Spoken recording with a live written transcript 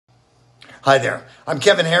Hi there. I'm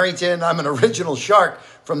Kevin Harrington. I'm an original shark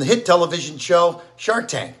from the hit television show Shark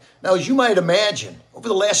Tank. Now, as you might imagine, over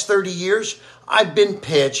the last 30 years, I've been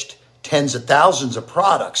pitched tens of thousands of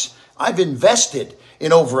products. I've invested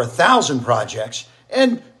in over 1,000 projects,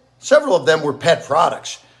 and several of them were pet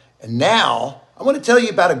products. And now I want to tell you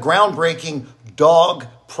about a groundbreaking dog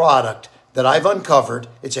product that I've uncovered.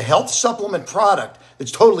 It's a health supplement product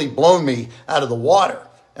that's totally blown me out of the water.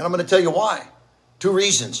 And I'm going to tell you why. 2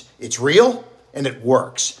 reasons. It's real and it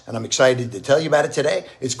works. And I'm excited to tell you about it today.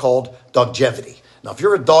 It's called Dogevity. Now, if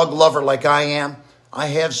you're a dog lover like I am, I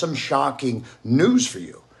have some shocking news for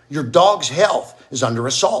you. Your dog's health is under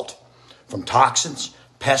assault from toxins,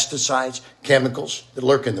 pesticides, chemicals that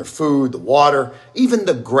lurk in their food, the water, even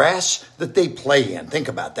the grass that they play in. Think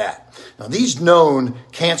about that. Now, these known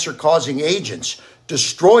cancer-causing agents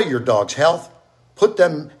destroy your dog's health, put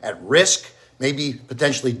them at risk, maybe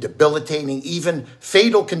potentially debilitating, even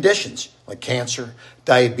fatal conditions like cancer,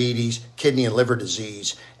 diabetes, kidney and liver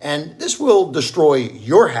disease. And this will destroy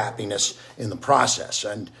your happiness in the process.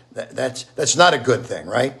 And that's not a good thing,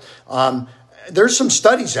 right? There's some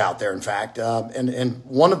studies out there, in fact, and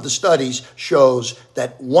one of the studies shows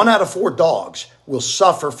that 1 out of 4 dogs will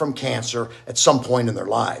suffer from cancer at some point in their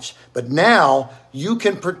lives. But now you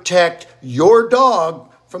can protect your dog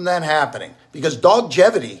from that happening because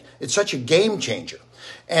Dogevity, it's such a game changer.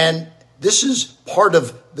 And this is part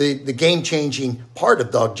of the game-changing part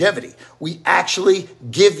of Dogevity. We actually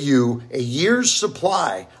give you a year's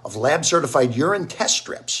supply of lab-certified urine test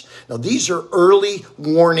strips. Now, these are early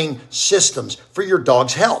warning systems for your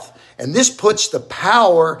dog's health. And this puts the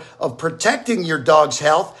power of protecting your dog's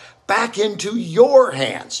health back into your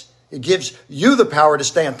hands. It gives you the power to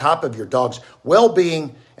stay on top of your dog's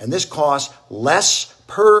well-being, and this costs less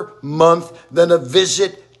per month than a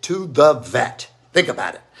visit to the vet. Think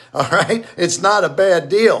about it. All right. It's not a bad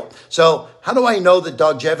deal. So how do I know that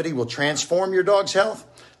Dogevity will transform your dog's health?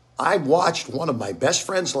 I watched one of my best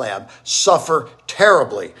friend's lab suffer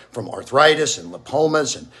terribly from arthritis and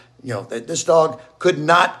lipomas. And, this dog could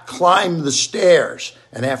not climb the stairs.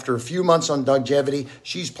 And after a few months on Dogevity,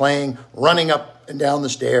 she's playing, running up and down the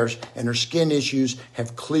stairs, and her skin issues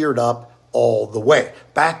have cleared up all the way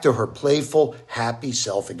back to her playful, happy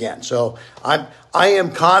self again. So I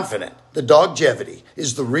am confident the Dogevity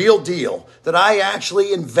is the real deal, that I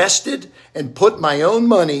actually invested and put my own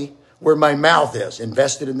money where my mouth is,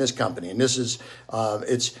 invested in this company. And this is,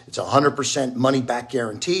 it's 100% money back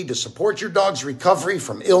guarantee to support your dog's recovery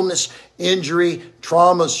from illness, injury,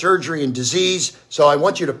 trauma, surgery, and disease. So I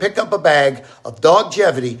want you to pick up a bag of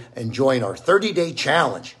Dogevity and join our 30-day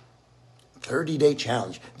challenge. 30-day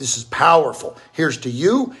challenge. This is powerful. Here's to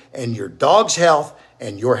you and your dog's health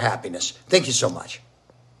and your happiness. Thank you so much.